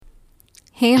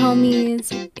Hey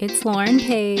homies, it's Lauren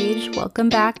Page. Welcome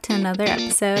back to another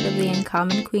episode of the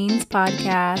Uncommon Queens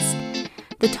podcast.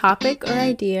 The topic or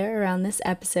idea around this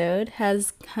episode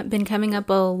has been coming up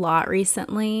a lot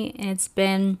recently, and it's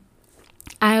been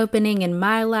eye-opening in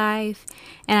my life,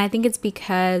 and I think it's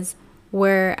because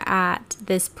we're at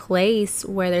this place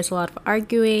where there's a lot of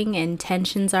arguing and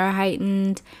tensions are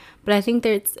heightened, but I think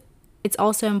it's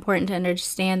also important to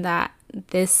understand that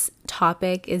this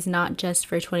topic is not just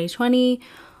for 2020,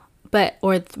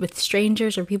 or with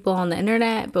strangers or people on the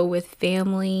internet, but with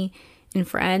family and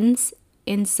friends.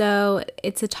 And so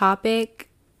it's a topic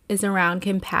is around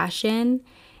compassion,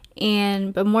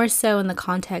 but more so in the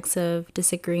context of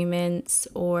disagreements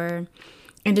and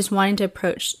just wanting to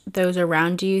approach those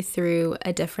around you through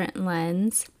a different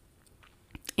lens.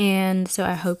 And so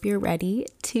I hope you're ready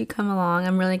to come along.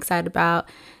 I'm really excited about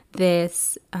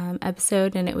this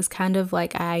episode, and it was kind of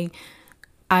like I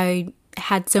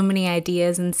had so many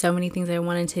ideas and so many things I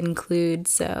wanted to include,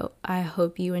 so I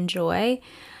hope you enjoy.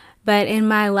 But in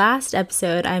my last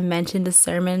episode, I mentioned a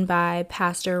sermon by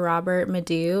Pastor Robert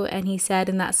Madu, and he said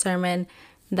in that sermon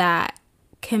that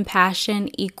compassion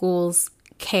equals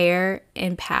care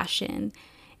and passion.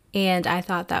 And I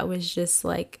thought that was just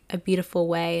like a beautiful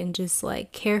way, and just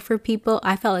like care for people.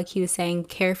 I felt like he was saying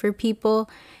care for people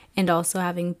and also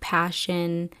having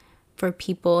passion for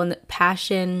people, and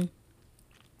passion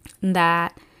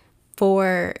that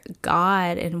for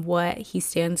God and what he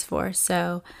stands for.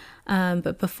 So,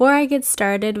 but before I get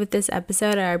started with this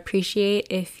episode, I appreciate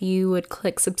if you would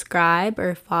click subscribe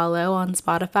or follow on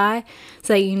Spotify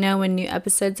so that you know when new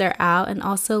episodes are out, and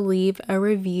also leave a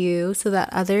review so that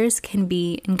others can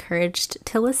be encouraged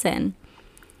to listen.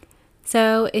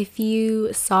 So if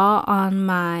you saw on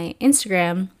my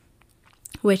Instagram,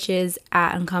 which is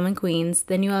at Uncommon Queens,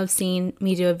 then you'll have seen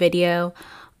me do a video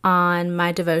on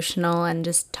my devotional and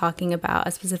just talking about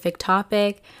a specific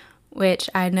topic, which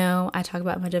I know I talk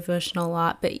about my devotional a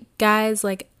lot, but guys,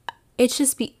 like, it's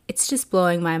just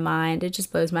blowing my mind. It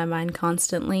just blows my mind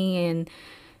constantly, and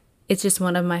it's just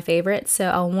one of my favorites. So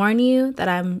I'll warn you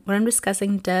that what I'm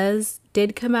discussing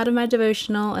did come out of my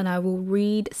devotional, and I will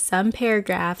read some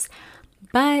paragraphs,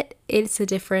 but it's a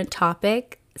different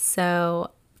topic.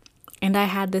 And I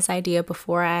had this idea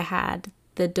before I had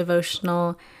the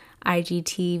devotional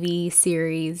IGTV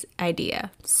series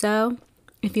idea. So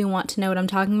if you want to know what I'm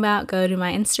talking about, go to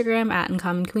my Instagram at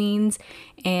Uncommon Queens,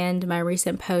 and my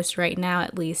recent post right now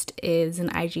at least is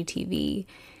an IGTV.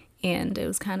 And it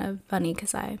was kind of funny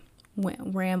because I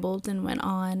rambled and went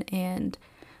on, and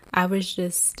I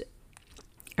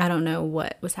don't know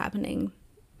what was happening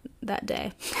that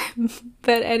day.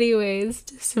 But anyways,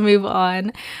 just to move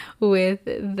on with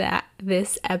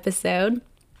this episode.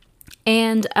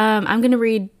 And I'm going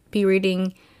to be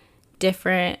reading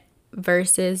different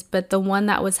verses, but the one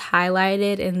that was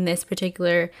highlighted in this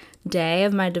particular day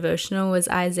of my devotional was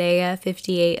Isaiah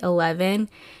 58:11,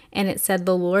 and it said,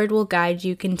 "The Lord will guide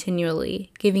you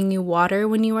continually, giving you water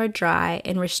when you are dry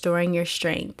and restoring your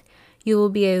strength. You will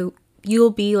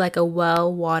be like a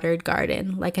well-watered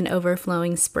garden, like an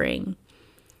overflowing spring."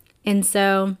 And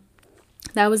so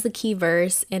that was the key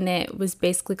verse, and it was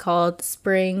basically called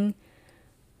Spring.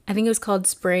 I think it was called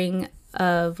Spring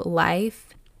of Life.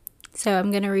 So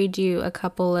I'm going to read you a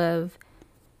couple of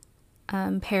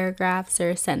paragraphs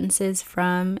or sentences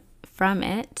from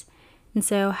it. And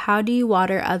so, how do you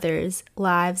water others'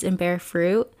 lives and bear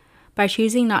fruit? By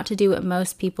choosing not to do what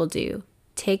most people do.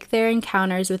 Take their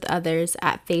encounters with others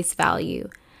at face value.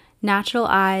 Natural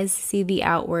eyes see the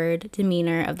outward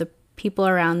demeanor of the people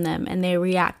around them, and they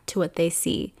react to what they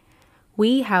see.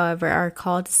 We, however, are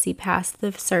called to see past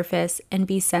the surface and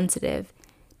be sensitive.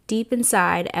 Deep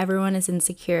inside, everyone is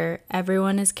insecure,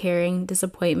 everyone is carrying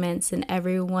disappointments, and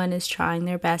everyone is trying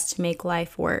their best to make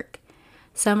life work.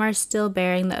 Some are still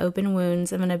bearing the open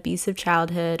wounds of an abusive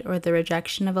childhood or the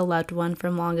rejection of a loved one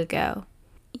from long ago.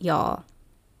 Y'all.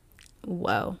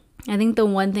 Whoa. I think the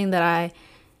one thing that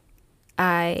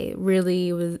I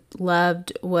really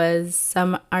loved was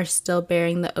some are still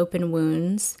bearing the open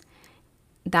wounds.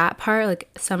 That part, like,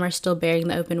 some are still bearing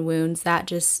the open wounds, that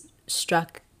just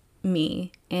struck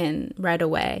me in right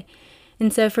away.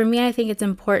 And so for me, I think it's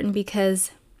important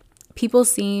because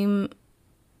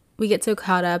we get so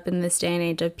caught up in this day and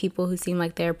age of people who seem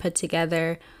like they're put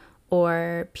together,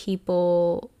 or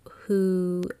people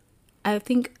who, I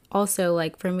think also,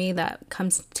 like, for me, that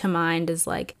comes to mind is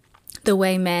like the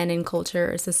way men in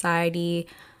culture or society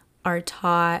are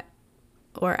taught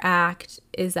or act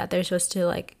is that they're supposed to,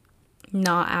 like,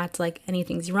 not act like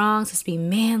anything's wrong, supposed to be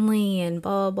manly and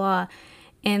blah, blah, blah.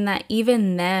 And that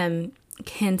even them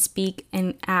can speak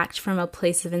and act from a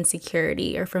place of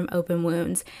insecurity or from open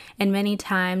wounds. And many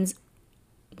times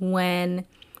when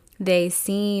they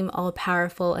seem all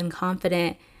powerful and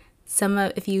confident,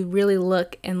 if you really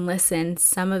look and listen,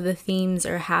 some of the themes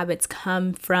or habits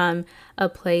come from a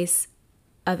place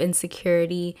of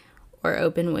insecurity or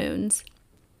open wounds.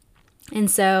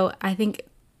 And so I think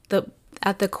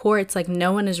at the core, it's like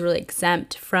no one is really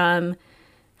exempt from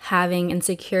having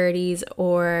insecurities,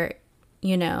 or,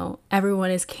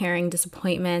 everyone is carrying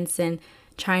disappointments and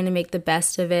trying to make the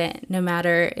best of it, no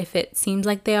matter if it seems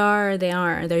like they are or they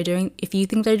aren't. If you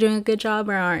think they're doing a good job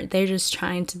or aren't, they're just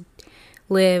trying to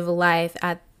live life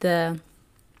at the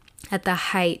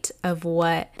height of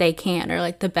what they can, or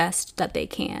like the best that they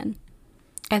can.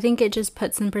 I think it just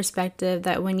puts in perspective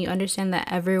that when you understand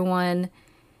that everyone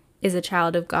is a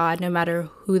child of God, no matter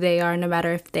who they are, no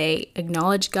matter if they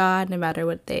acknowledge God, no matter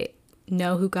what they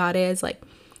know who God is, like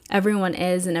everyone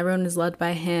is, and everyone is loved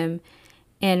by Him.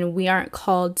 And we aren't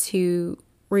called to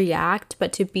react,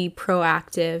 but to be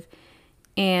proactive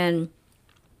and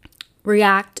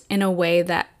react in a way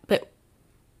that, but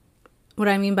what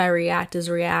I mean by react is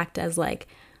react as like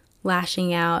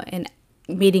lashing out and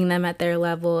meeting them at their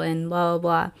level and blah,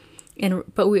 blah, blah.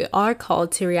 But we are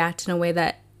called to react in a way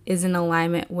that is in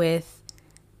alignment with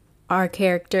our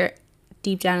character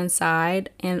deep down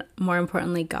inside, and more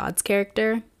importantly, God's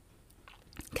character,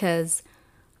 because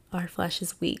our flesh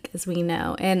is weak, as we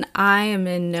know. And I am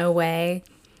in no way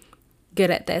good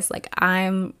at this. Like,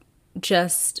 I'm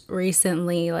just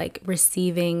recently like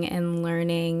receiving and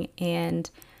learning and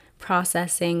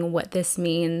processing what this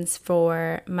means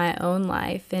for my own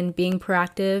life. And being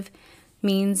proactive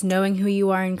means knowing who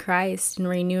you are in Christ and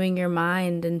renewing your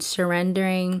mind and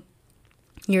surrendering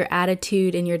your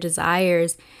attitude and your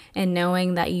desires, and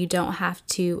knowing that you don't have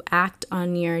to act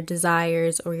on your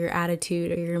desires or your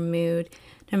attitude or your mood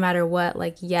no matter what.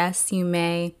 Like, yes, you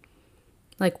may,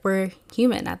 like, we're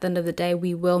human. At the end of the day,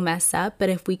 we will mess up. But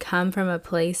if we come from a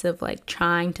place of like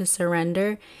trying to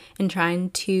surrender and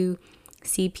trying to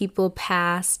see people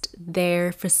past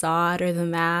their facade or the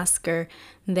mask or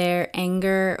their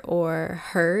anger or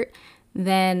hurt,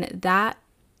 then that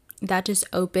just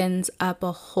opens up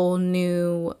a whole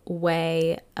new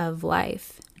way of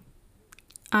life.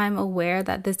 I'm aware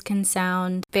that this can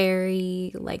sound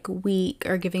very like weak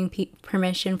or giving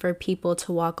permission for people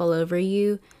to walk all over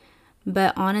you.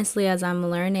 But honestly, as I'm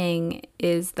learning,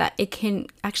 is that it can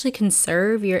actually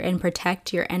conserve and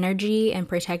protect your energy and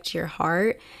protect your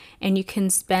heart. And you can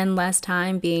spend less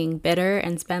time being bitter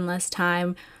and spend less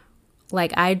time,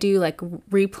 like I do, like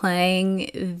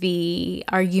replaying the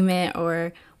argument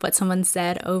or what someone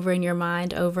said over in your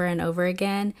mind over and over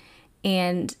again.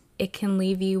 And it can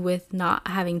leave you with not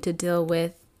having to deal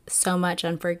with so much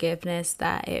unforgiveness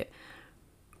that it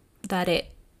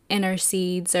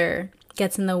intercedes or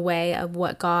gets in the way of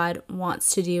what God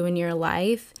wants to do in your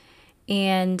life.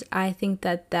 And I think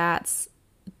that that's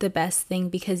the best thing,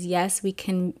 because yes, we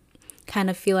can kind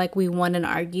of feel like we won an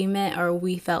argument, or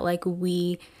we felt like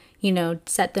we,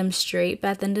 set them straight. But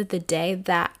at the end of the day,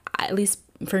 that, at least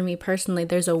for me personally,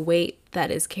 there's a weight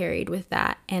that is carried with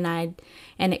that. And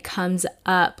it comes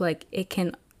up, like it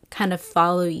can kind of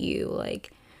follow you,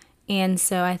 like. And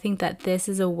so I think that this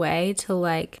is a way to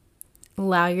like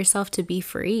allow yourself to be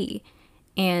free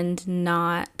and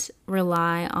not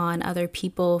rely on other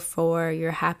people for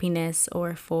your happiness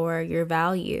or for your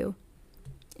value.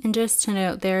 And just to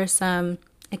note, there are some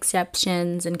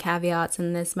exceptions and caveats,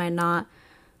 and this might not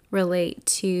relate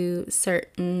to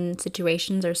certain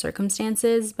situations or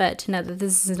circumstances, but to know that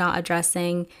this is not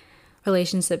addressing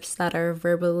relationships that are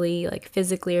verbally, like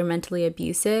physically or mentally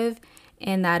abusive.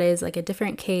 And that is like a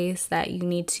different case that you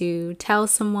need to tell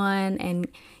someone and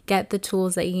get the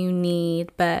tools that you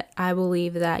need. But I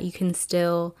believe that you can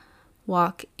still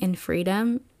walk in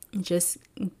freedom. Just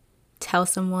tell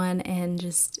someone and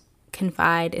just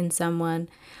confide in someone,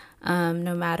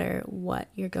 no matter what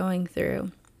you're going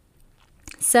through.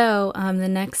 So the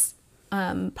next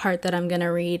part that I'm going to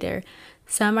read are,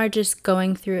 some are just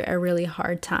going through a really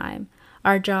hard time.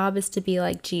 Our job is to be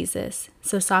like Jesus.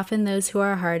 So soften those who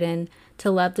are hardened, to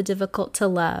love the difficult to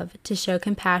love, to show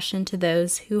compassion to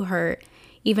those who hurt,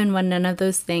 even when none of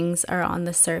those things are on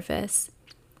the surface.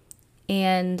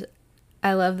 And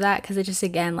I love that, because it just,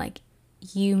 again, like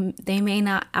they may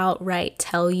not outright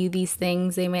tell you these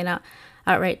things. They may not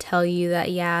outright tell you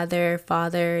that, yeah, their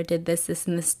father did this,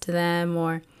 and this to them,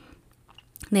 or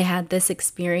they had this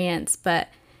experience. But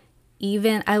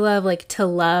even, I love like to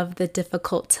love the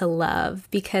difficult to love,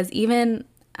 because even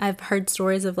I've heard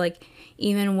stories of like,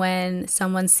 even when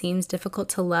someone seems difficult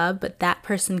to love, but that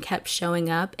person kept showing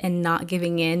up and not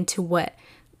giving in to what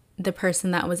the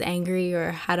person that was angry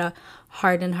or had a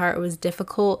hardened heart was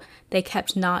difficult, they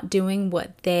kept not doing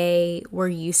what they were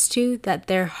used to, that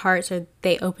their hearts, or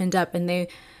they opened up and they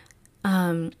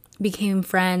became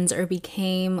friends or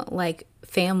became like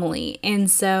family. And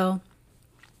so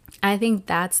I think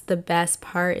that's the best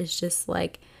part, is just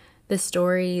like the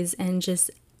stories and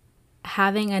just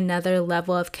having another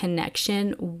level of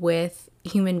connection with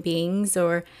human beings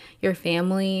or your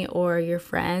family or your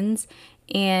friends.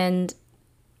 And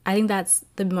I think that's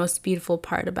the most beautiful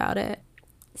part about it.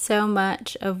 So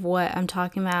much of what I'm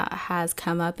talking about has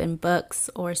come up in books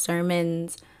or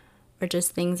sermons or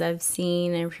just things I've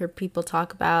seen and heard people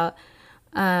talk about.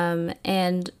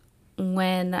 And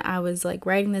when I was like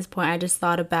writing this point, I just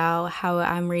thought about how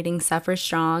I'm reading Suffer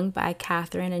Strong by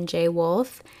Catherine and Jay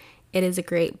Wolf. It is a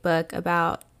great book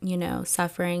about,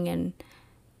 suffering, and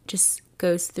just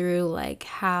goes through like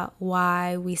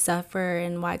why we suffer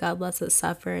and why God lets us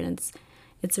suffer. And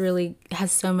it's really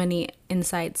has so many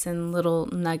insights and little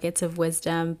nuggets of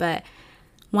wisdom. But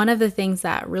one of the things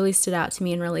that really stood out to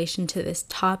me in relation to this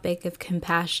topic of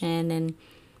compassion and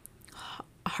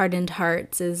hardened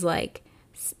hearts is like,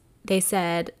 they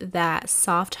said that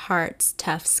soft hearts,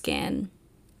 tough skin.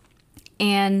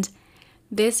 And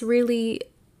this really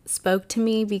spoke to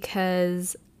me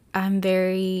because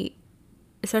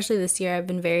especially this year, I've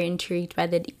been very intrigued by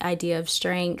the idea of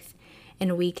strength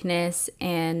and weakness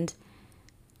and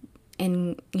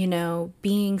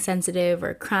being sensitive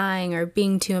or crying or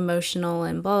being too emotional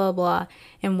and blah, blah, blah,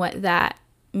 and what that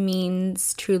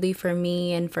means truly for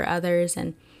me and for others.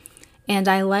 And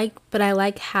I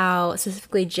like how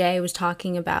specifically Jay was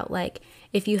talking about, like,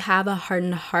 if you have a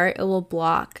hardened heart, it will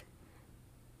block,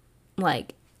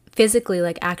 like, physically,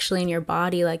 like, actually in your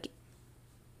body. Like,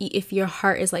 if your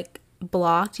heart is, like,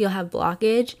 blocked, you'll have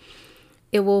blockage.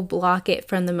 It will block it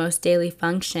from the most daily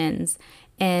functions.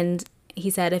 And he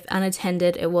said, if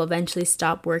unattended, it will eventually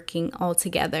stop working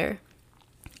altogether.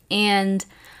 And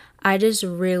I just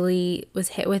really was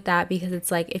hit with that, because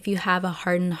it's like, if you have a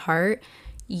hardened heart,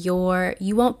 you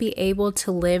won't be able to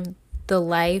live the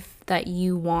life that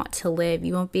you want to live.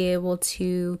 You won't be able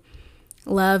to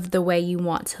love the way you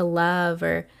want to love,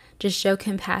 or just show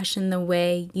compassion the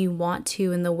way you want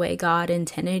to and the way God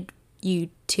intended you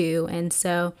to. And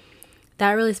so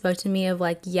that really spoke to me of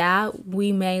like, yeah,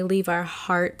 we may leave our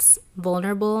hearts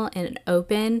vulnerable and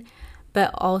open,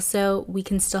 but also we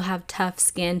can still have tough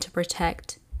skin to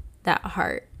protect that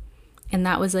heart. And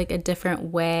that was like a different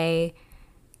way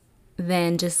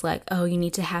than just like, oh, you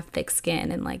need to have thick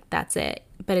skin and like that's it.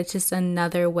 But it's just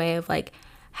another way of like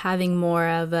having more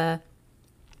of a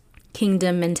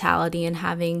kingdom mentality and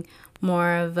having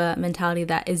more of a mentality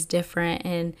that is different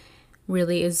and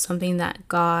really is something that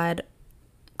God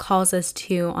calls us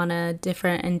to on a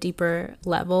different and deeper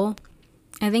level.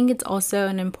 I think it's also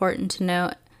important to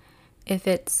note, if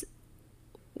it's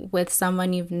with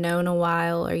someone you've known a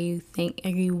while, or you think, or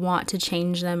you want to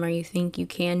change them, or you think you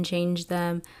can change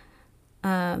them,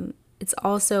 it's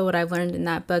also what I've learned in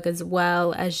that book, as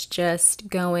well as just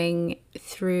going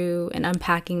through and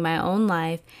unpacking my own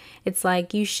life. It's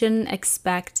like, you should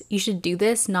do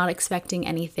this not expecting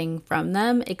anything from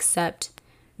them except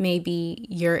maybe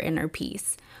your inner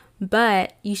peace.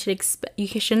 But you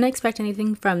shouldn't expect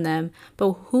anything from them,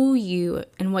 but who you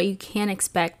and what you can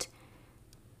expect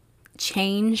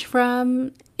change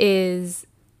from is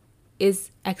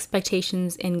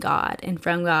expectations in God and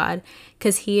from God,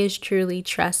 because He is truly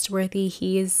trustworthy.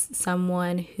 He is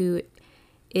someone who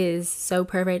is so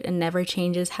perfect and never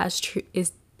changes,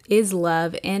 is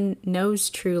love and knows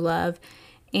true love.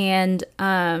 And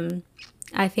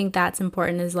I think that's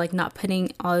important, is like not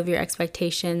putting all of your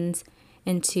expectations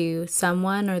into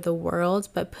someone or the world,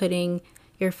 but putting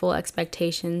your full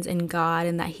expectations in God,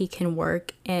 and that He can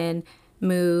work and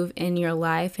move in your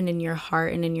life and in your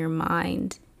heart and in your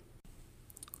mind.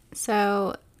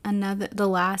 So the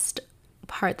last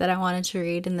part that I wanted to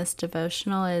read in this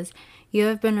devotional is, you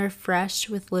have been refreshed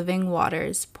with living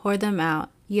waters, pour them out.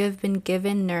 You have been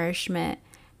given nourishment,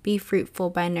 be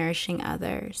fruitful by nourishing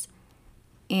others.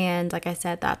 And like I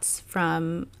said, that's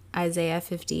from Isaiah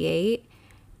 58.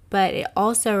 But it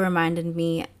also reminded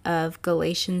me of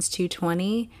Galatians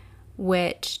 2:20,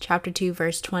 chapter 2,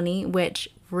 verse 20, which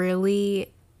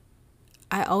really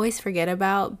I always forget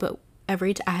about, but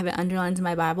I have it underlined in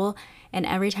my Bible, and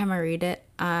every time I read it,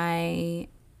 I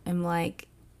am like,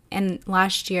 and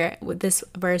last year, this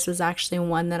verse was actually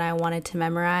one that I wanted to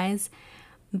memorize,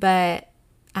 but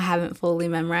I haven't fully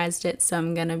memorized it, so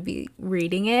I'm going to be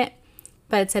reading it.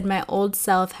 But it said, my old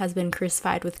self has been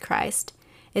crucified with Christ.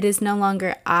 It is no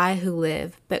longer I who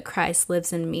live, but Christ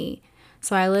lives in me.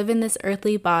 So I live in this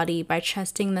earthly body by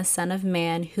trusting the Son of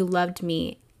Man who loved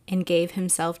me and gave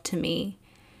himself to me.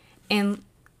 And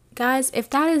guys, if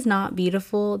that is not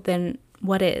beautiful, then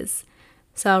what is?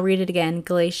 So I'll read it again.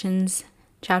 Galatians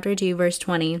chapter 2, verse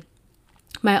 20.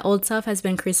 My old self has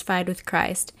been crucified with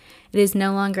Christ. It is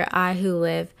no longer I who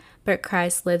live, but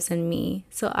Christ lives in me.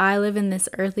 So I live in this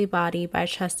earthly body by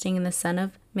trusting in the Son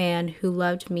of Man who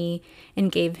loved me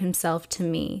and gave himself to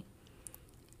me.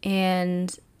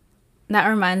 And that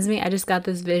reminds me, I just got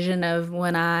this vision of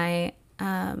when I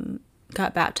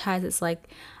got baptized. It's like,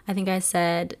 I think I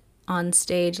said on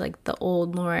stage, like, the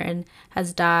old Lauren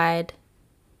has died,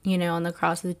 on the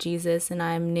cross with Jesus, and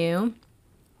I'm new.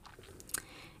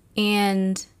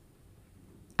 And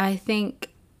I think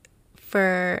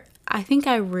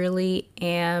I really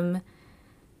am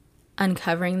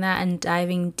uncovering that and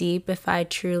diving deep if I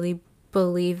truly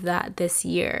believe that this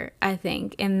year, I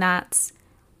think. And that's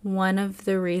one of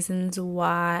the reasons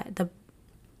why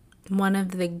one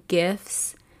of the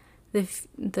gifts,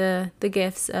 the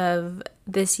gifts of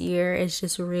this year is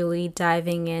just really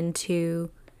diving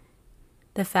into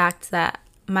the fact that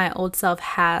my old self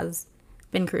has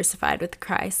been crucified with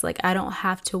Christ. Like, I don't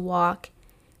have to walk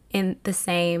in the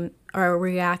same or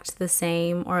react the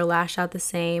same or lash out the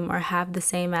same or have the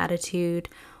same attitude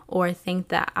or think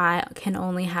that I can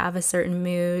only have a certain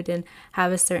mood and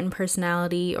have a certain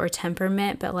personality or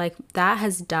temperament. But like, that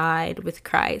has died with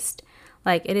Christ.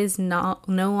 Like, it is no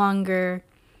longer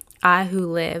I who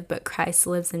live, but Christ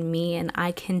lives in me, and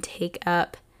I can take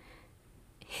up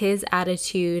his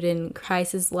attitude and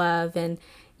Christ's love. And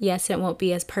yes, it won't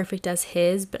be as perfect as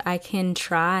his, but I can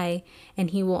try,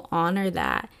 and he will honor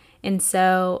that. And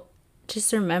so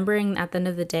just remembering at the end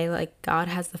of the day, like, God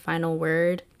has the final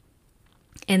word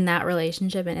in that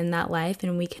relationship and in that life,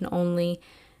 and we can only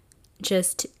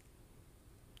just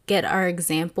get our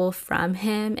example from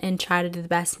him and try to do the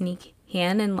best he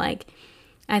can. And like,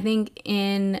 I think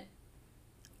in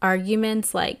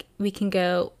arguments, like, we can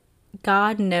go,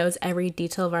 God knows every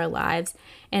detail of our lives,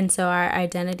 and so our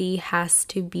identity has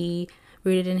to be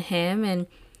rooted in him and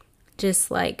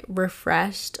just like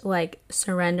refreshed, like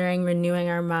surrendering, renewing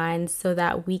our minds so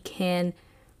that we can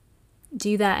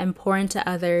do that and pour into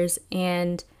others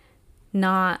and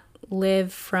not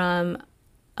live from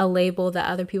a label that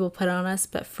other people put on us,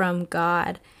 but from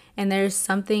God. And there's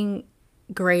something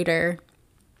greater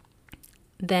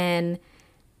than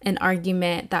an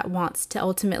argument that wants to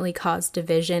ultimately cause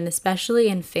division, especially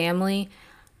in family.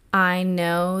 I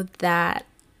know that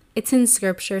it's in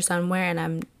scripture somewhere, and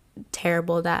I'm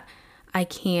terrible that I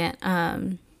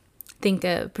can't think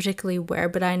of particularly where,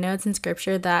 but I know it's in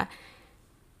scripture that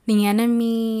the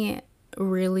enemy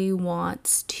really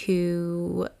wants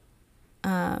to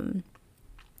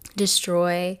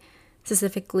destroy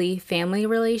specifically family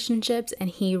relationships, and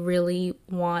he really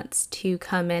wants to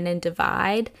come in and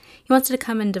divide. He wants to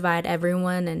come and divide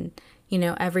everyone and,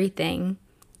 everything.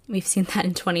 We've seen that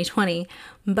in 2020,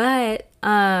 but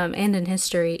and in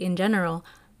history in general.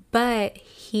 But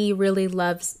he really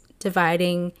loves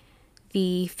dividing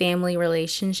the family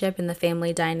relationship and the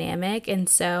family dynamic. And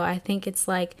so I think it's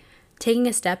like taking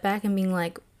a step back and being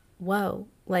like, whoa,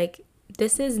 like,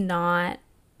 this is not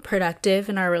productive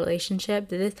in our relationship.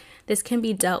 This can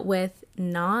be dealt with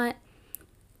not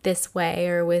this way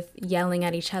or with yelling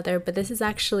at each other, but this is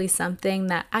actually something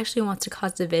that actually wants to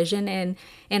cause division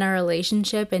in our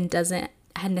relationship and doesn't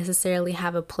necessarily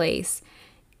have a place.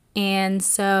 And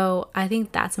so I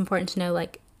think that's important to know,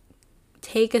 like,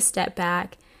 take a step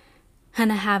back,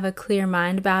 kind of have a clear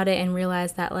mind about it, and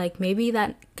realize that, like, maybe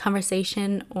that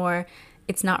conversation or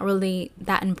it's not really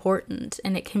that important,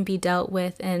 and it can be dealt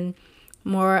with in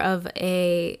more of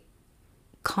a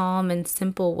calm and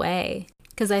simple way.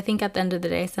 Because I think at the end of the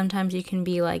day, sometimes you can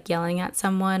be like yelling at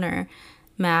someone or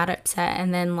mad, upset,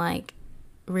 and then like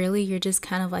really you're just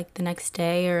kind of like the next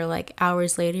day or like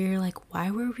hours later, you're like,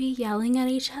 why were we yelling at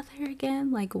each other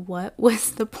again? Like, what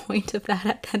was the point of that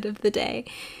at the end of the day?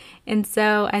 And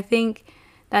so I think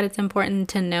that it's important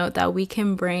to note that we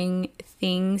can bring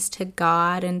things to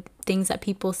God and things that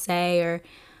people say or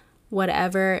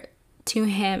whatever to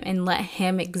him and let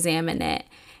him examine it.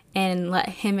 And let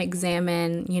him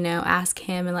examine, ask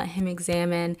him and let him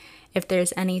examine if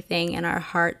there's anything in our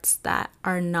hearts that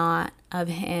are not of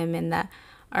him and that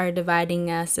are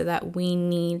dividing us, or that we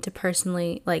need to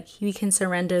personally, like, we can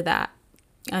surrender that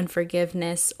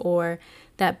unforgiveness or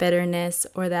that bitterness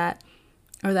or that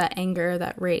anger or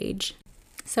that rage.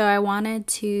 So I wanted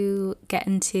to get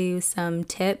into some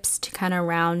tips to kind of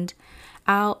round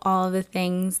out all of the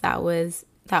things that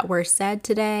were said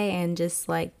today, and just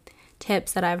like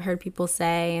tips that I've heard people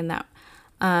say and that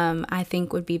I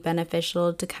think would be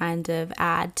beneficial to kind of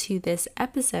add to this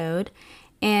episode.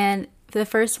 And the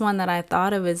first one that I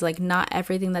thought of is like, not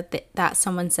everything that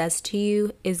someone says to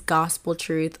you is gospel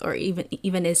truth or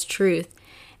even is truth.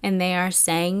 And they are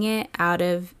saying it out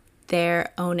of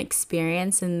their own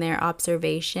experience and their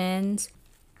observations.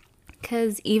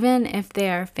 Because even if they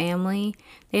are family,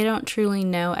 they don't truly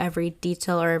know every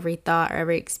detail or every thought or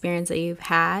every experience that you've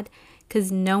had,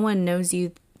 because no one knows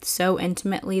you so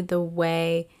intimately the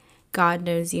way God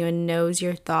knows you, and knows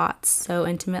your thoughts so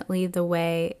intimately the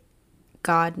way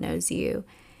God knows you.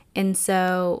 And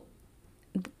so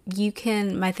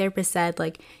my therapist said,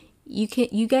 like, you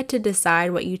get to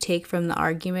decide what you take from the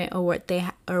argument or what they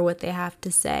have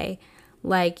to say.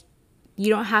 Like, you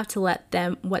don't have to let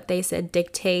what they said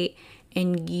dictate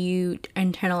and you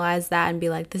internalize that and be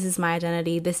like, this is my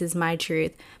identity, this is my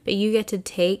truth. But you get to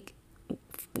take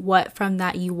what from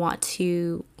that you want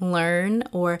to learn,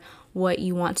 or what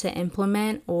you want to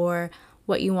implement, or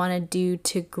what you want to do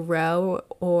to grow,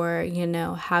 or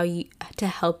how to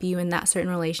help you in that certain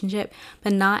relationship.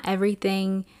 But not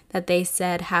everything that they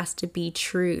said has to be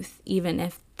truth, even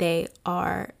if they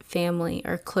are family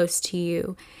or close to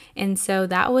you. And so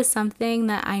that was something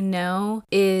that I know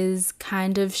is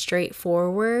kind of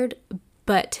straightforward,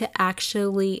 but to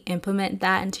actually implement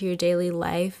that into your daily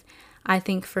life, I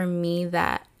think for me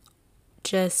that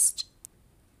just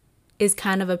is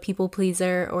kind of a people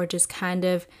pleaser, or just can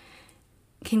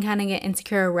get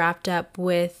insecure or wrapped up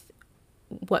with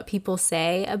what people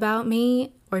say about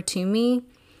me or to me.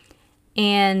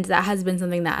 And that has been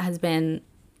something that has been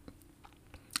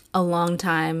a long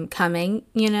time coming,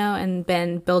 and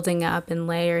been building up, and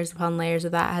layers upon layers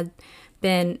of that had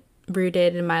been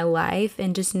rooted in my life.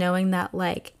 And just knowing that,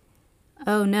 like,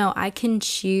 oh no, I can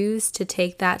choose to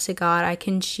take that to God. I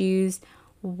can choose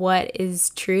what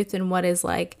is truth and what is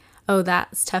like, oh,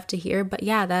 that's tough to hear, but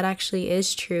yeah, that actually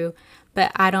is true.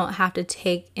 But I don't have to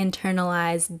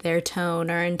internalize their tone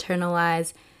or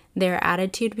internalize their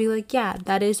attitude to be like, yeah,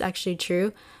 that is actually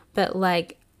true. But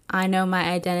like, I know my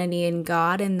identity in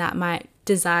God, and that my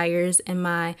desires and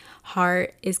my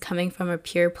heart is coming from a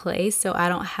pure place. So I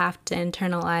don't have to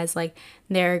internalize like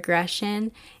their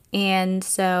aggression. And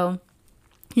so,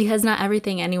 because not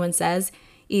everything anyone says,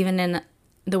 even in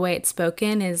the way it's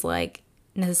spoken, is like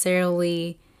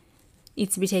necessarily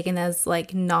needs to be taken as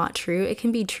like not true. It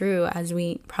can be true, as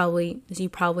you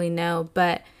probably know,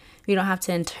 but we don't have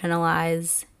to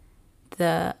internalize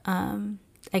the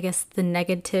I guess the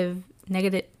negativity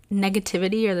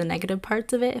or the negative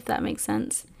parts of it, if that makes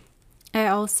sense. I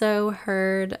also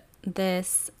heard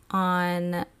this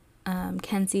on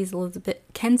Kenzie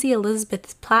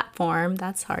Elizabeth's platform.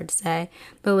 That's hard to say.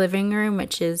 The Living Room,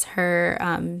 which is her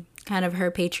kind of her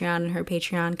Patreon and her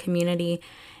Patreon community.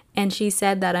 And she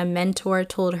said that a mentor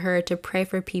told her to pray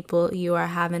for people you are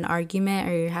having an argument,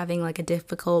 or you're having like a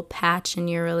difficult patch in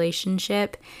your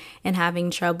relationship and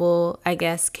having trouble, I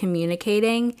guess,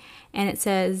 communicating. And it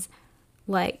says,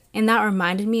 like, and that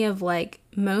reminded me of like,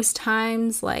 most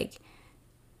times, like,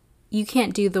 you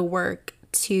can't do the work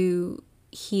to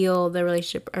heal the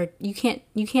relationship, or you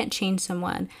can't change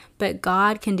someone, but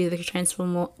God can do the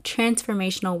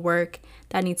transformational work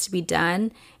that needs to be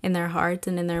done in their hearts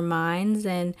and in their minds.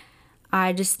 And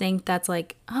I just think that's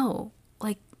like, oh,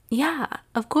 like, yeah,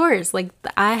 of course, like,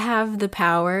 I have the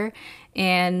power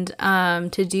and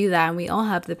to do that, and we all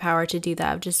have the power to do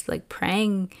that, of just like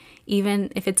praying.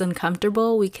 Even if it's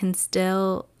uncomfortable, we can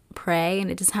still pray, and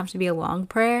it doesn't have to be a long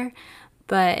prayer.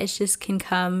 But it just can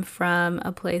come from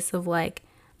a place of like,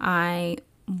 I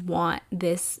want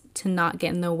this to not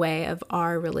get in the way of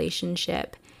our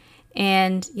relationship.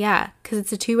 And yeah, because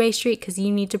it's a two-way street, because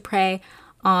you need to pray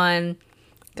on,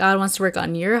 God wants to work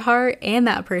on your heart and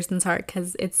that person's heart,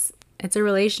 because it's a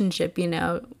relationship,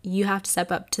 you have to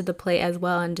step up to the plate as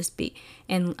well, and just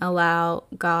and allow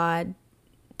God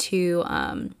to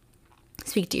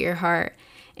speak to your heart.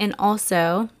 And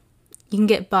also, you can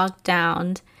get bogged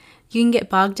down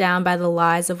by the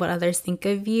lies of what others think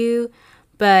of you,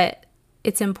 but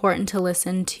it's important to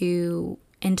listen to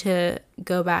and to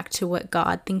go back to what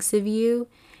God thinks of you.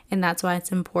 And that's why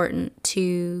it's important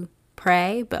to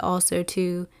pray, but also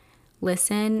to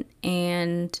listen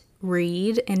and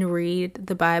read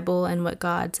the Bible and what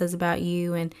God says about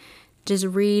you, and just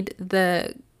read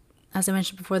as I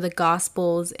mentioned before, the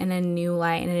Gospels in a new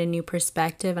light and in a new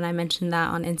perspective. And I mentioned that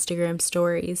on Instagram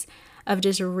stories, of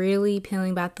just really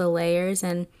peeling back the layers.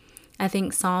 And I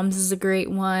think Psalms is a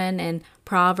great one, and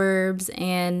Proverbs,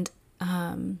 and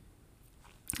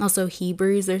also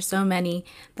Hebrews. There's so many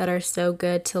that are so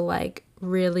good to like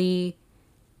really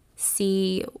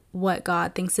see what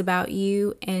God thinks about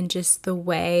you and just the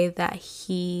way that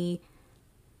He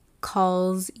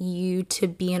calls you to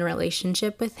be in a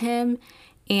relationship with Him.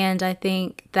 And I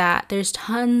think that there's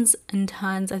tons and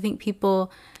tons. I think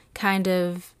people kind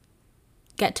of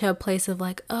get to a place of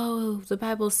like, oh, the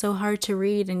Bible's so hard to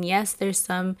read. And yes, there's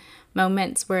some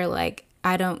moments where like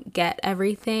I don't get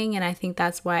everything. And I think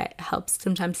that's why it helps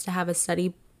sometimes to have a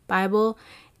study Bible,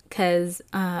 because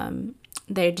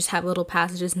they just have little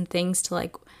passages and things to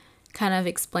like kind of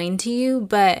explain to you.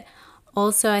 But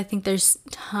also, I think there's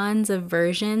tons of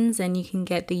versions, and you can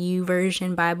get the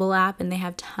YouVersion Bible app, and they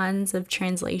have tons of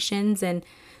translations and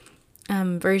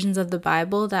versions of the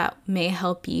Bible that may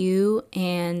help you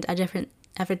and at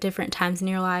different times in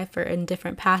your life or in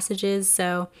different passages.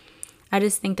 So I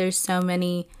just think there's so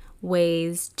many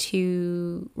ways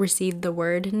to receive the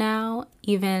word now,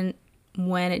 even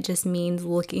when it just means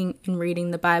looking and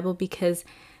reading the Bible, because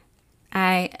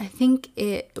I think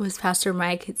it was Pastor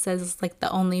Mike. It says it's like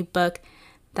the only book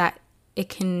that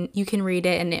you can read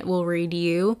it and it will read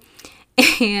you.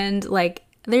 And like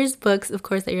there's books, of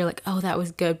course, that you're like, oh, that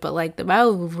was good, but like the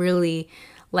Bible really,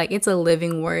 like, it's a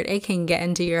living word. It can get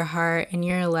into your heart, and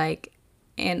you're like,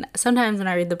 and sometimes when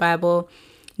I read the Bible,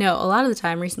 no, a lot of the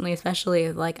time recently,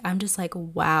 especially, like I'm just like,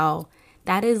 wow,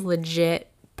 that is legit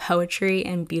poetry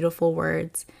and beautiful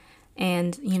words.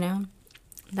 And call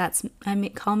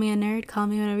me a nerd, call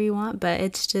me whatever you want, but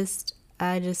it's just,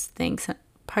 I just think some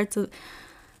parts of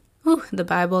the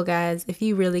Bible, guys, if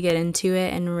you really get into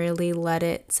it and really let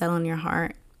it settle in your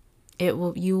heart,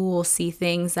 you will see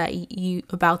things that you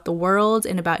about the world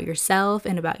and about yourself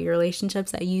and about your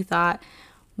relationships that you thought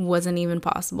wasn't even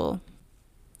possible.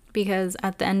 Because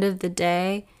at the end of the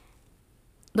day,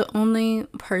 the only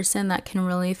person that can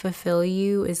really fulfill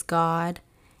you is God.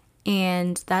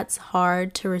 And that's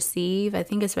hard to receive, I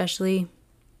think, especially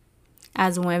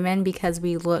as women, because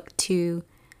we look to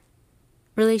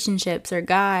relationships or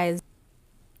guys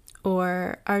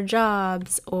or our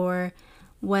jobs or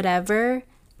whatever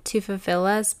to fulfill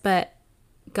us. But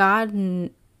God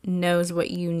knows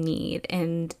what you need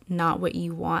and not what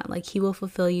you want. Like, He will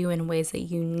fulfill you in ways that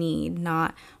you need,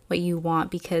 not what you want,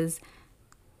 because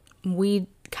we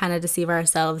kind of deceive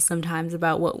ourselves sometimes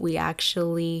about what we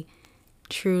actually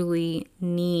truly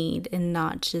need and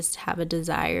not just have a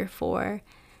desire for.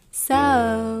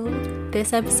 So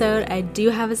this episode, I do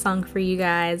have a song for you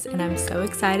guys, and I'm so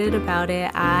excited about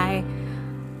it. I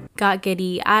got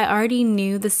giddy. I already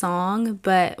knew the song,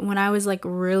 but when I was like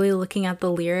really looking at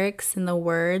the lyrics and the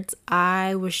words,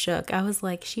 I was shook. I was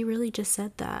like, she really just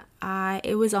said that.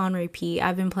 It was on repeat.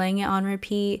 I've been playing it on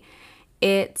repeat.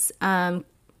 It's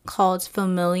called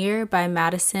Familiar by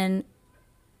Madison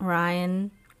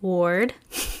Ryan Ward.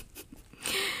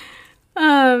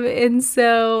 And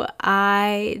so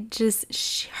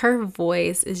her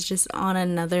voice is just on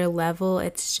another level.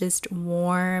 It's just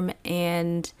warm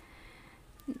and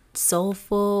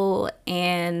soulful,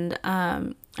 and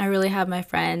I really have my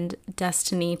friend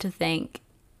Destiny to thank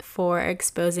for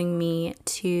exposing me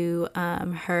to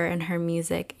her and her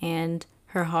music and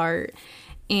her heart,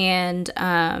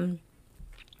 and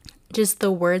just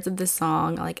the words of the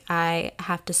song. Like, I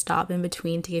have to stop in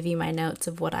between to give you my notes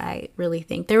of what I really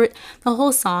think. The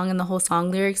whole song and the whole song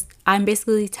lyrics, I'm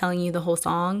basically telling you the whole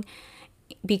song,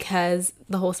 because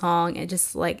the whole song, it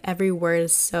just like every word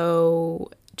is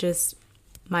so just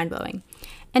mind-blowing.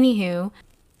 Anywho,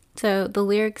 so the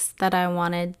lyrics that I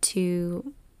wanted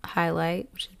to highlight,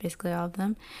 which is basically all of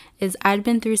them, is I'd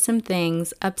been through some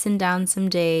things, ups and downs some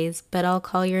days, but I'll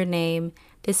call your name.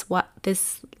 This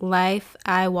life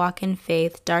I walk in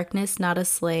faith, darkness not a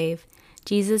slave.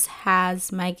 Jesus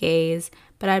has my gaze,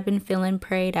 but I've been feeling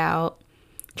prayed out,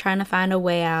 trying to find a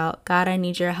way out. God, I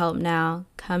need your help now.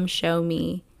 Come show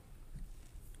me.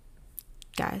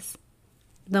 Guys,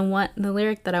 the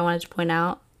lyric that I wanted to point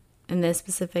out in this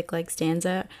specific like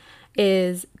stanza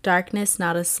is darkness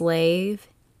not a slave.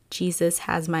 Jesus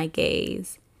has my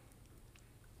gaze.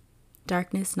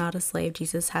 Darkness not a slave.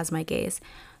 Jesus has my gaze.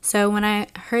 So when I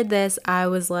heard this, I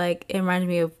was like, it reminded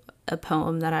me of a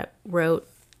poem that I wrote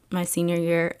my senior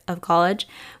year of college.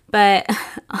 But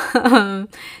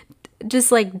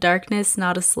just like darkness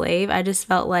not a slave, I just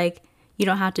felt like you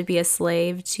don't have to be a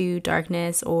slave to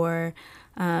darkness or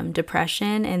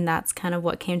depression, and that's kind of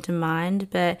what came to mind.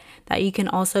 But that you can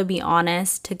also be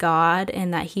honest to God,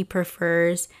 and that He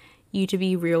prefers you to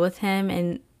be real with Him,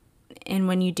 and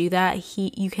when you do that,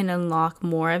 you can unlock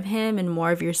more of Him and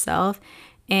more of yourself.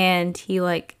 And He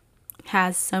like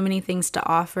has so many things to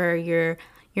offer your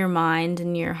mind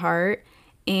and your heart.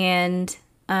 And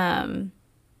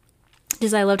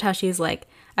just I loved how she's like,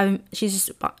 she's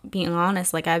just being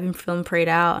honest. Like, I've been feeling prayed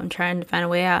out. I'm trying to find a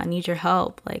way out. I need your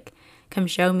help. Like, come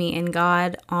show me. And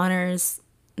God honors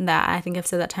that. I think I've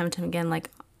said that time and time again. Like,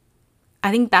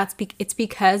 I think it's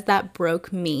because that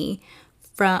broke me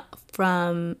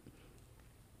from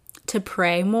to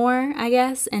pray more, I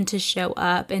guess, and to show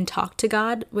up and talk to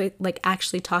God with, like,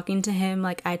 actually talking to him.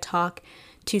 Like, I talk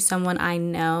to someone I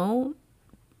know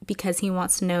because he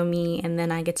wants to know me, and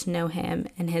then I get to know him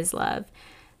and his love.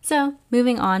 So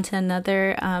moving on to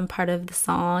another part of the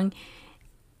song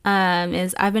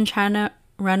is I've been trying to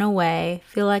run away,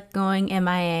 feel like going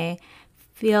MIA,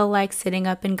 feel like sitting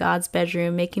up in God's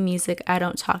bedroom, making music, I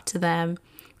don't talk to them.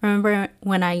 Remember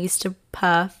when I used to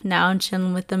puff, now I'm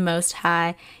chilling with the Most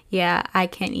High. Yeah, I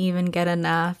can't even get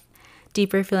enough.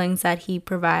 Deeper feelings that he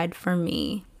provide for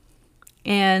me.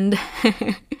 And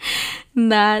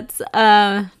that's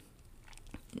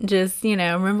just,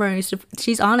 remember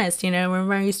she's honest,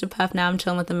 remember I used to puff, now I'm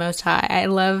chilling with the Most High.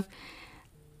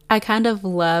 I kind of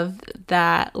love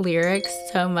that lyric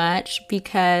so much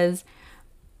because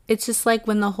it's just like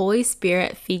when the Holy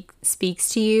Spirit speaks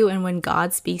to you and when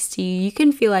God speaks to you, you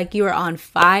can feel like you are on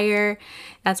fire.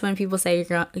 That's when people say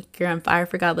you're on fire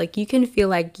for God. Like, you can feel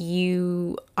like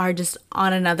you are just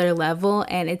on another level,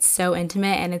 and it's so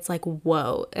intimate, and it's like,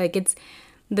 whoa. Like, it's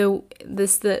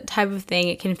the type of thing,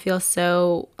 it can feel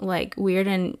so like weird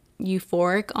and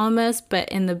euphoric almost, but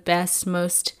in the best,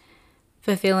 most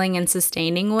fulfilling and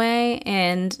sustaining way.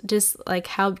 And just like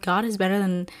how God is better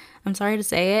than, I'm sorry to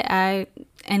say it,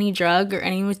 any drug or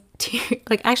any material.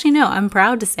 Like, actually, no, I'm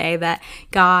proud to say that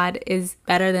God is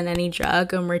better than any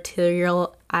drug or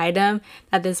material item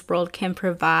that this world can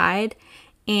provide,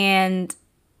 and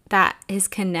that his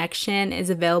connection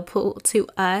is available to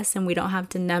us, and we don't have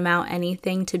to numb out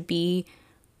anything to be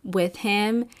with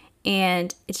him.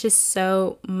 And it's just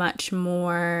so much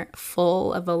more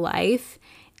full of a life.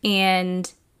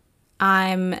 And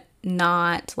I'm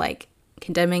not like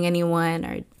condemning anyone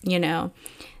or,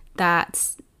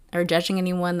 or judging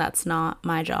anyone. That's not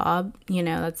my job.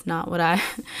 That's not what I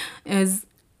was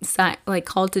like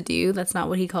called to do. That's not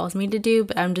what he calls me to do.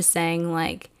 But I'm just saying,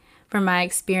 like, from my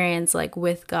experience, like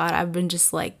with God, I've been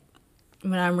just like,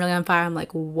 when I'm really on fire, I'm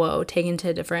like, whoa, taken to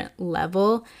a different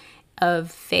level of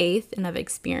faith and of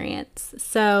experience.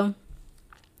 So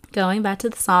going back to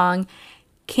the song,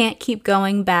 can't keep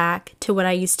going back to what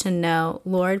I used to know.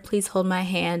 Lord, please hold my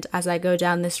hand as I go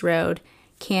down this road.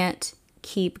 Can't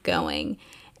keep going.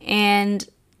 And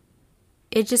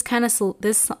it just kind of,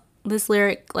 this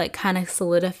lyric like kind of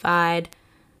solidified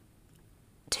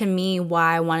to me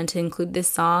why I wanted to include this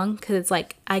song, because it's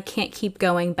like I can't keep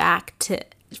going back to,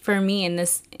 for me in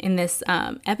this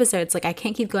episode, it's like I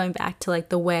can't keep going back to like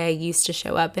the way I used to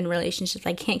show up in relationships.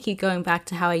 I can't keep going back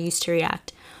to how I used to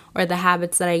react or the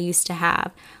habits that I used to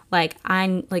have. Like,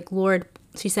 I'm like, Lord,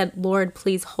 she said, Lord,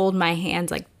 please hold my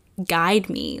hands, like guide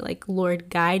me, like Lord,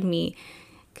 guide me,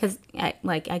 because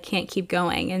I can't keep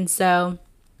going. And so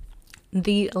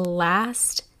the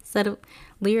last set of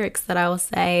lyrics that I will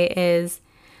say is,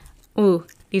 ooh,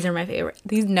 these are my favorite.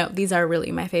 These are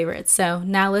really my favorites. So,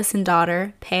 now listen,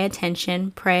 daughter, pay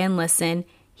attention, pray and listen,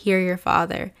 hear your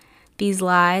father. These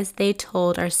lies they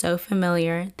told are so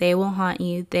familiar. They will haunt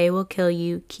you, they will kill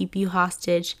you, keep you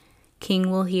hostage.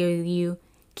 King will heal you,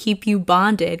 keep you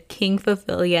bonded, King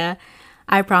fulfill ya.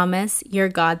 I promise, you're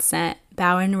God sent.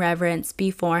 Bow in reverence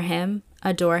before him,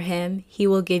 adore him. He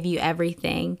will give you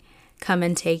everything. Come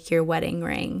and take your wedding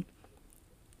ring.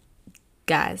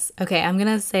 Guys, okay, I'm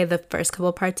gonna say the first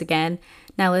couple parts again.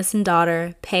 Now listen,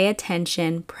 daughter, pay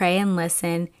attention, pray and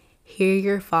listen, hear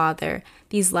your father.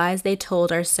 These lies they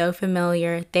told are so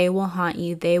familiar. They will haunt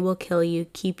you, they will kill you,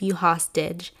 keep you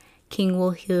hostage. King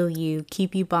will heal you,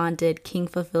 keep you bonded, King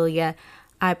fulfill ya.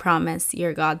 I promise,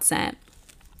 you're God sent.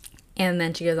 And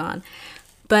then she goes on.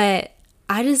 But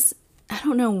I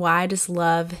don't know why I just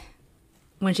love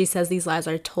when she says these lies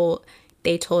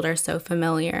they told are so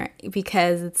familiar,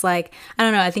 because it's like, I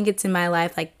don't know, I think it's in my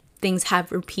life, like things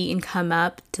have repeat and come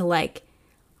up to like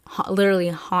literally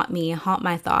haunt me, haunt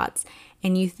my thoughts,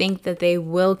 and you think that they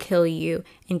will kill you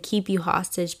and keep you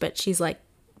hostage, but she's like,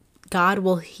 God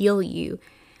will heal you,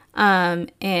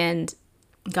 and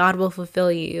God will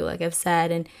fulfill you, like I've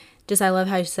said. And just, I love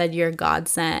how she said you're God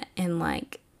sent, and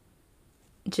like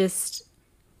just,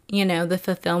 the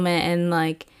fulfillment and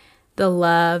like the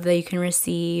love that you can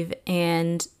receive,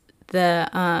 and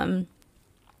the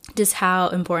just how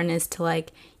important it is to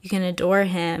like, you can adore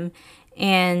him.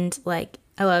 And like,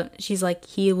 she's like,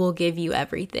 he will give you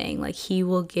everything. Like, he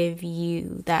will give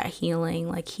you that healing,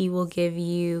 like he will give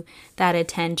you that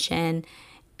attention.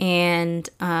 and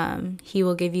he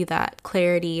will give you that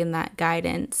clarity and that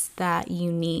guidance that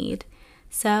you need.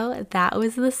 So that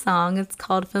was the song. It's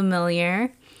called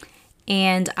Familiar,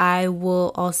 and I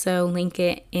will also link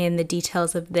it in the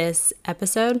details of this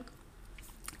episode.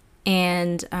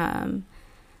 And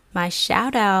my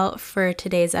shout out for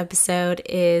today's episode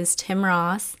is Tim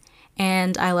Ross,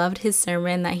 and I loved his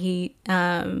sermon that he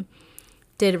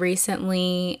did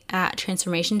recently at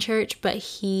Transformation Church, but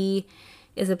he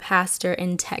is a pastor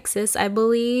in Texas, I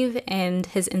believe, and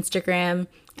his Instagram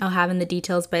I'll have in the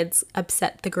details, but it's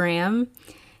Upset the Gram.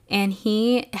 And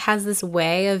he has this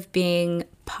way of being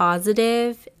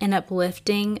positive and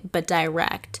uplifting, but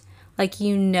direct. Like,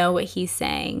 you know what he's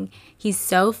saying. He's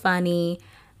so funny.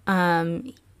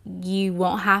 You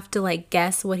won't have to like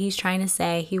guess what he's trying to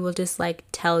say. He will just like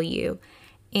tell you.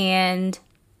 And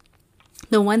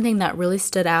the one thing that really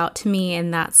stood out to me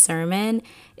in that sermon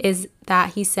is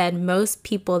that he said most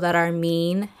people that are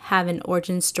mean have an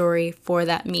origin story for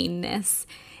that meanness.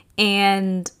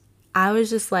 And I was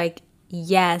just like,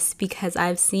 yes, because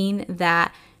I've seen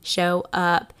that show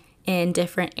up in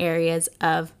different areas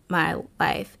of my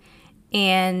life.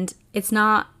 And it's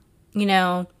not,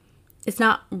 it's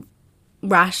not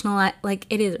rational, like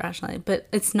it is rational, but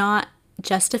it's not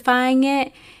justifying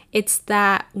it. It's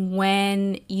that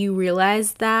when you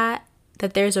realize that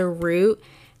there's a root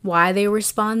why they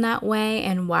respond that way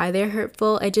and why they're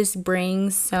hurtful, it just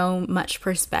brings so much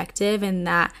perspective. And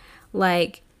that,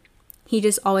 like, he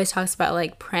just always talks about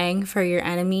like praying for your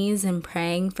enemies and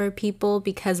praying for people,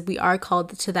 because we are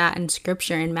called to that in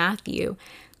scripture in Matthew,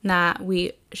 that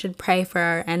we should pray for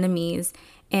our enemies.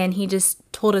 And he just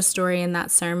told a story in that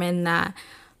sermon that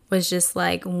was just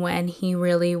like when he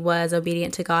really was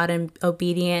obedient to God and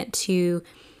obedient to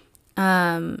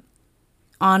honoring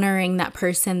that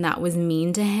person that was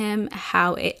mean to him,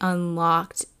 how it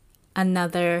unlocked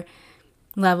another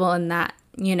level, and that,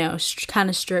 kind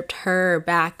of stripped her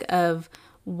back of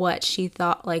what she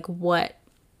thought, like what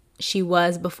she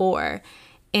was before.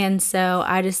 And so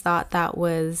I just thought that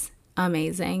was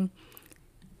amazing.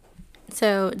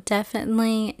 So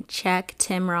definitely check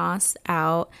Tim Ross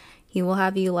out. He will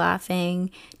have you laughing.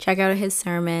 Check out his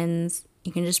sermons.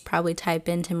 You can just probably type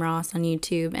in Tim Ross on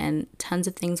YouTube and tons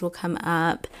of things will come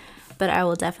up. But I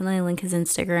will definitely link his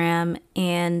Instagram.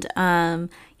 And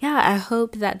I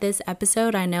hope that this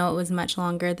episode, I know it was much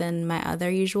longer than my other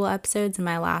usual episodes and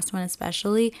my last one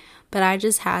especially, but I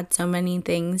just had so many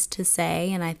things to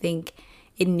say, and I think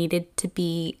it needed to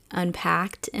be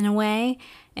unpacked in a way.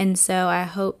 And so I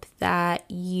hope that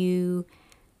you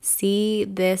see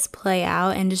this play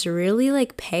out and just really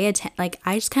like pay attention. Like,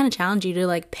 I just kind of challenge you to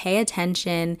like pay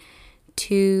attention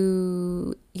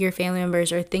to your family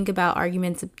members, or think about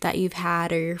arguments that you've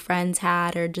had or your friends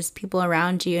had, or just people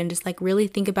around you, and just like really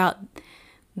think about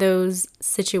those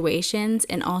situations,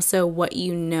 and also what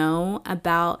you know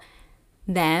about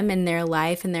them and their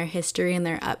life and their history and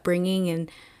their upbringing and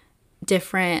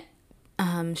different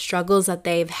struggles that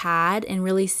they've had, and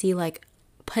really see, like,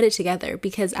 put it together.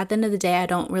 Because at the end of the day, I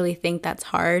don't really think that's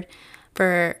hard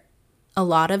for a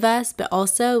lot of us, but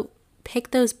also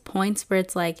pick those points where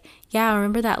it's like, yeah, I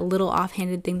remember that little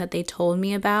offhanded thing that they told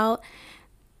me about,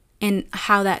 and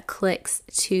how that clicks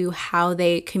to how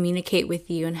they communicate with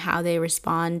you and how they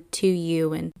respond to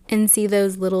you, and see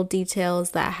those little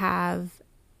details that have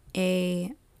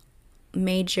a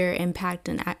major impact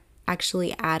and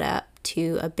actually add up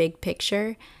to a big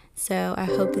picture. So I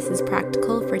hope this is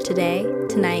practical for today,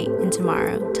 tonight, and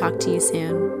tomorrow. Talk to you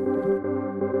soon.